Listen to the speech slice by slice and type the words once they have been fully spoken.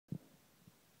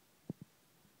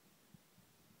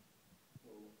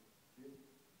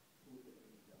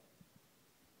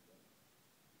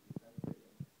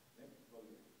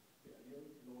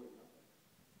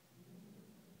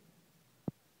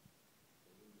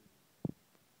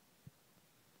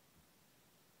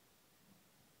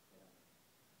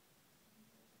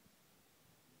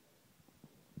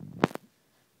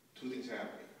two things are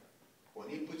happening. When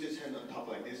he puts his hand on top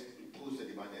like this, he pulls the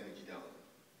divine energy down.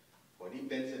 When he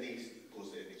bends the knees, he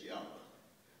pulls the energy up.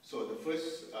 So the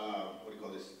first, what do you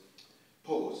call this,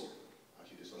 pose,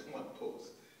 actually there's only one pose,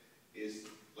 is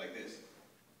like this.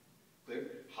 Clear?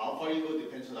 How far you go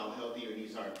depends on how healthy your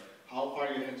knees are. How far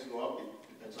your hands go up, it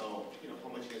depends on how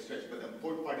much you can stretch. But the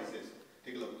important part is this.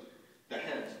 Take a look. The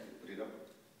hands, put it up.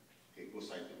 Okay, go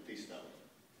side to face down.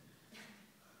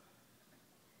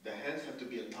 The hands have to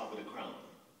be on top of the crown.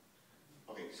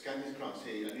 Okay, scan this crown.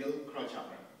 Say Anil, crown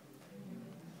chakra.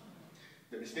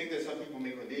 The mistake that some people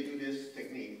make when they do this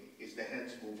technique is the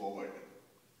hands move forward.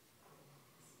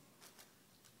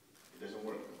 It doesn't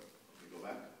work. Okay, go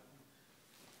back.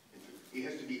 It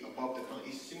has to be above the crown.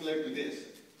 It's similar to this.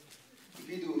 If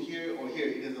you do here or here,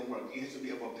 it doesn't work. It has to be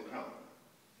above the crown.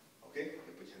 Okay?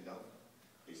 Okay, put your hand down.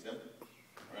 Face them.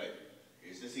 Alright.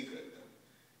 Here's the secret.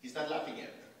 He's not laughing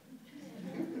yet.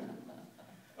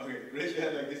 Okay, raise your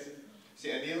hand like this. Say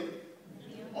Anil.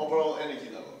 Overall energy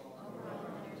level.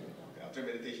 Okay, after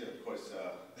meditation, of course,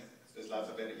 there's lots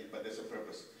of energy, but there's a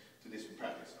purpose to this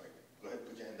practice. Right? Go ahead,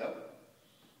 put your hand up.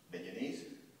 Bend your knees.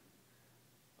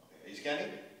 Okay, are you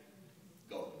scanning?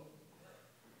 Go.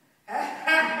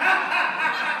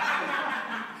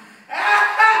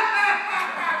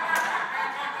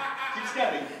 Keep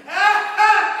scanning.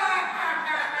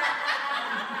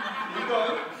 Keep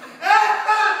going.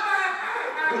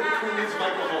 Who needs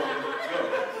microphone? Go.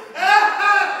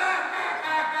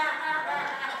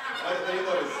 What do you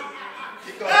notice?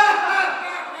 Keep going.